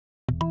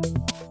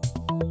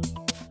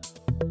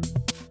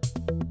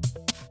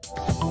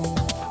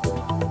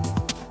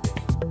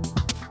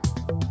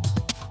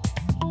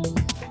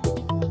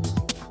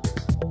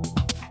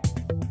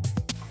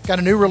got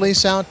a new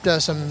release out,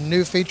 some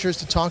new features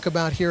to talk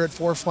about here at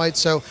ForeFlight.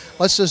 So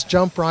let's just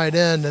jump right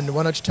in, and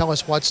why don't you tell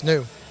us what's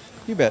new?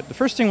 You bet. The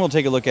first thing we'll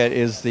take a look at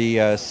is the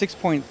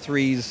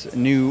 6.3's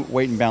new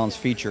weight and balance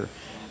feature.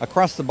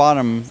 Across the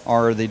bottom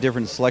are the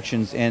different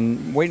selections,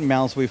 and weight and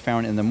balance we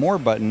found in the More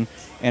button,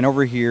 and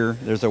over here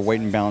there's a weight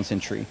and balance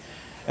entry.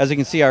 As you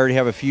can see, I already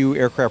have a few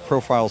aircraft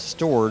profiles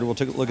stored. We'll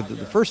take a look at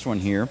the first one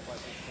here.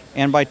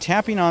 And by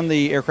tapping on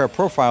the aircraft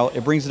profile,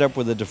 it brings it up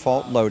with the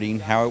default loading,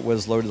 how it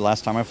was loaded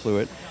last time I flew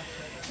it.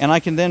 And I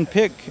can then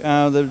pick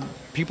the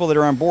people that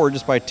are on board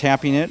just by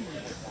tapping it,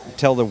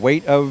 tell the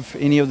weight of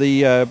any of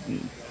the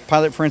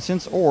pilot, for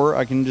instance, or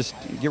I can just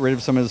get rid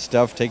of some of the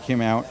stuff, take him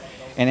out,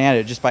 and add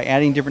it. Just by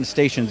adding different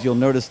stations, you'll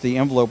notice the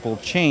envelope will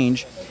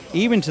change,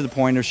 even to the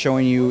point of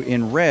showing you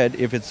in red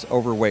if it's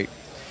overweight.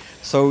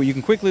 So you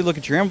can quickly look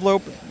at your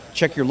envelope,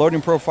 check your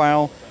loading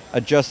profile,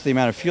 adjust the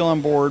amount of fuel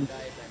on board,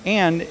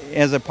 and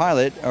as a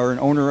pilot or an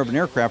owner of an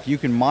aircraft, you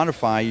can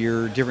modify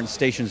your different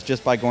stations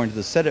just by going to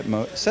the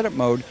setup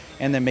mode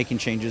and then making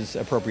changes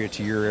appropriate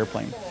to your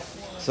airplane.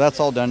 So that's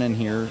all done in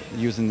here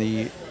using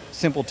the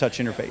simple touch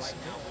interface.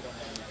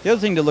 The other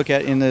thing to look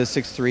at in the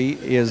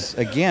 6.3 is,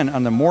 again,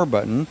 on the More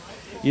button,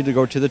 you need to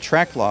go to the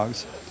track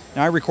logs.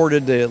 Now, I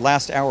recorded the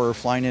last hour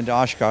flying into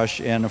Oshkosh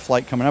and a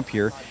flight coming up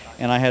here,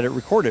 and I had it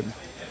recorded.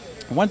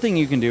 One thing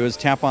you can do is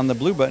tap on the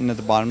blue button at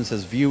the bottom that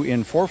says View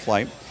in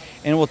ForeFlight,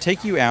 and it will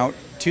take you out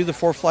to the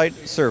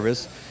ForeFlight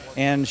service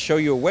and show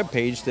you a web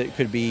page that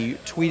could be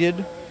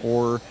tweeted,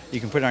 or you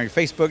can put it on your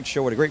Facebook to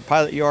show what a great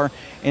pilot you are,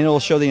 and it will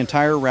show the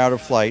entire route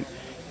of flight,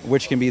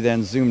 which can be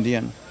then zoomed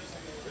in.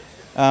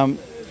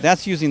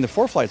 That's using the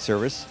ForeFlight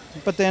service,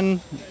 but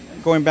then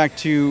going back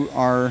to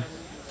our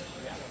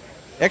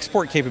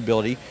export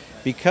capability,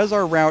 because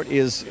our route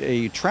is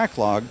a track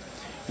log,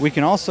 we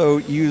can also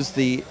use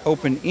the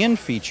Open In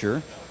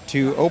feature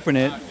to open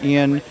it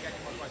in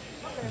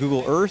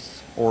Google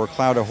Earth or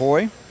Cloud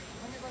Ahoy.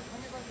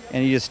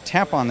 And you just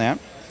tap on that,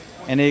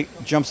 and it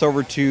jumps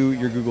over to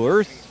your Google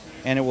Earth,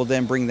 and it will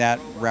then bring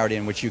that route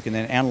in, which you can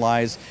then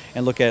analyze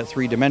and look at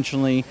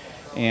three-dimensionally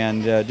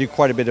and do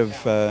quite a bit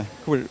of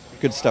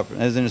good stuff.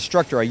 As an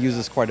instructor, I use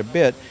this quite a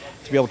bit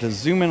to be able to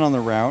zoom in on the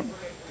route,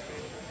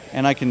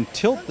 and I can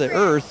tilt the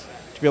Earth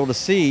to be able to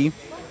see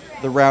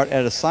the route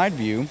at a side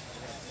view.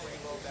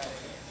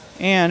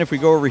 And if we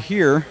go over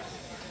here,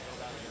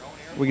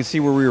 we can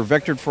see where we were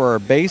vectored for our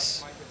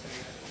base,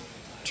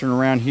 turn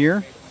around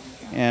here,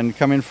 and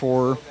come in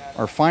for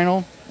our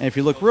final. And if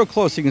you look real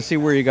close, you can see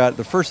where you got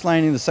the first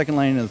landing, the second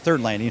landing, and the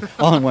third landing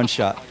all in one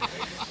shot.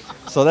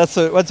 So that's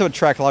what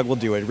track log will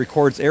do. It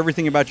records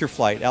everything about your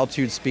flight,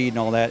 altitude, speed, and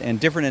all that, and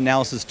different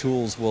analysis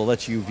tools will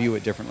let you view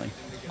it differently.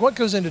 What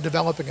goes into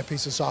developing a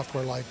piece of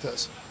software like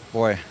this?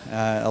 Boy,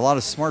 a lot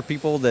of smart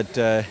people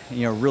that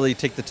really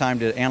take the time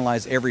to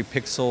analyze every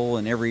pixel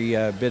and every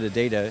bit of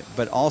data,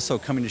 but also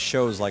coming to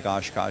shows like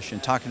Oshkosh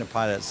and talking to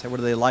pilots. What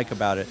do they like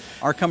about it?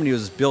 Our company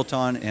was built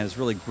on and has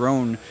really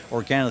grown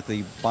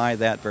organically by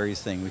that very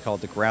thing. We call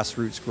it the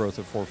grassroots growth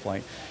of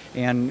ForeFlight.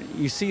 And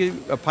you see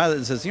a pilot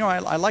that says,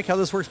 I like how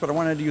this works, but I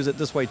wanted to use it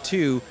this way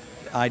too.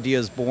 The idea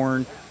is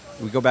born.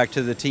 We go back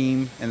to the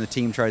team, and the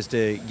team tries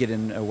to get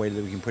in a way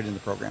that we can put in the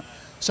program.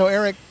 So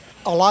Eric,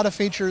 a lot of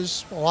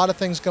features, a lot of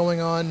things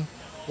going on.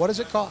 What does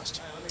it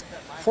cost?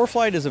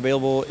 ForeFlight is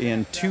available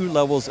in 2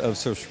 levels of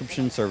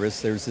subscription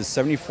service. There's the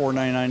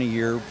 $74.99 a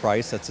year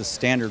price, that's a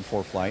standard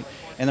ForeFlight,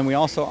 and then we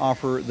also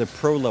offer the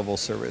Pro level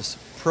service.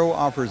 Pro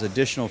offers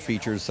additional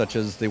features such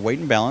as the weight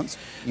and balance.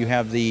 You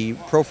have the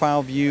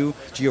profile view,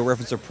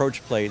 georeference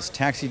approach plates,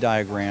 taxi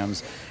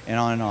diagrams, and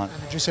on and on.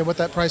 And did you say what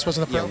that price was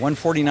in the Pro? Yeah,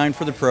 $149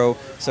 for the Pro,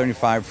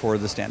 $75 for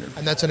the standard.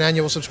 And that's an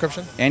annual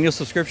subscription? Annual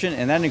subscription,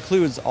 and that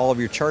includes all of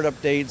your chart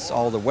updates,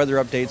 all the weather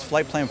updates,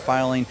 flight plan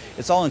filing.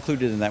 It's all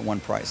included in that one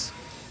price.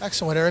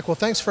 Excellent, Eric. Well,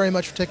 thanks very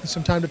much for taking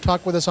some time to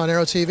talk with us on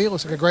Aero-TV. It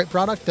looks like a great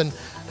product, and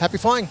happy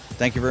flying.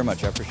 Thank you very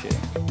much. I appreciate it.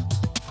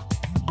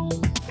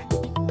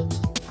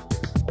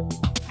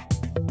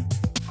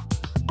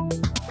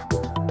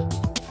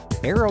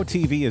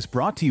 Aero-TV is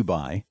brought to you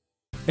by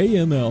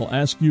AML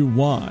asks you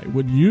why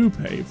would you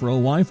pay for a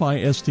Wi-Fi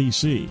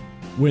STC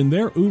when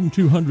their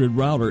UM200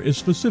 router is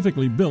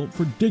specifically built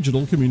for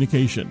digital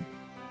communication.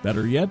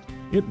 Better yet,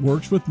 it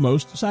works with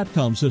most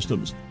SATCOM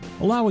systems,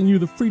 allowing you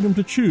the freedom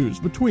to choose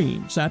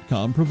between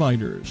SATCOM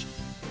providers.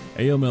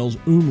 AML's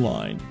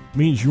line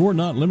means you're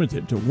not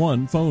limited to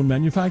one phone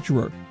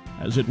manufacturer,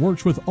 as it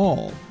works with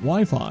all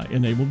Wi-Fi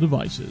enabled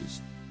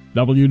devices.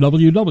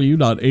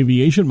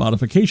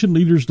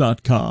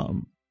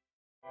 www.aviationmodificationleaders.com.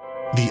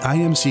 The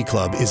IMC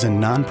Club is a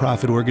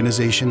nonprofit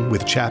organization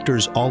with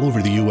chapters all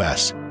over the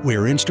U.S.,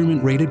 where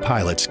instrument-rated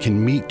pilots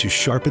can meet to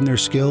sharpen their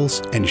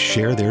skills and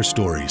share their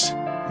stories.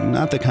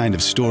 Not the kind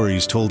of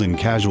stories told in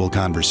casual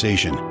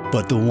conversation,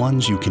 but the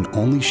ones you can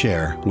only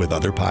share with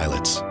other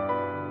pilots.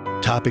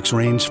 Topics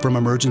range from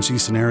emergency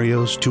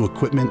scenarios to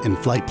equipment and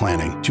flight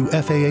planning to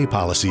FAA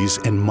policies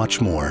and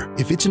much more.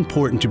 If it's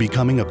important to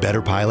becoming a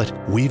better pilot,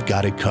 we've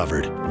got it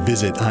covered.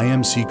 Visit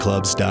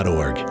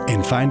imcclubs.org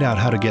and find out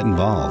how to get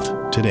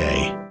involved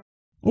today.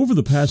 Over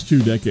the past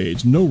 2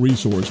 decades, no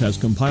resource has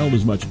compiled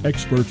as much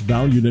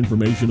expert-valued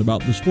information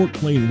about the sport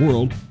plane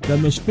world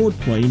than the Sport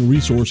Plane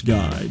Resource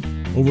Guide.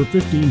 Over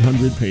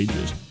 1,500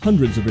 pages,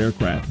 hundreds of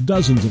aircraft,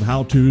 dozens of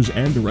how-tos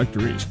and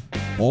directories.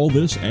 All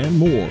this and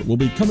more will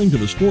be coming to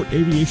the sport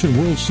aviation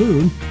world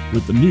soon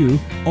with the new,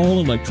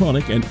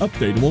 all-electronic and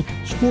updatable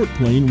Sport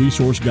Plane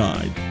Resource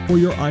Guide for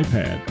your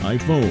iPad,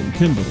 iPhone,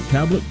 Kindle,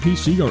 tablet,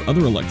 PC, or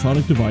other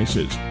electronic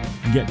devices.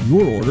 Get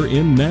your order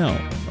in now.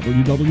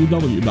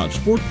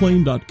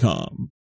 www.sportplane.com.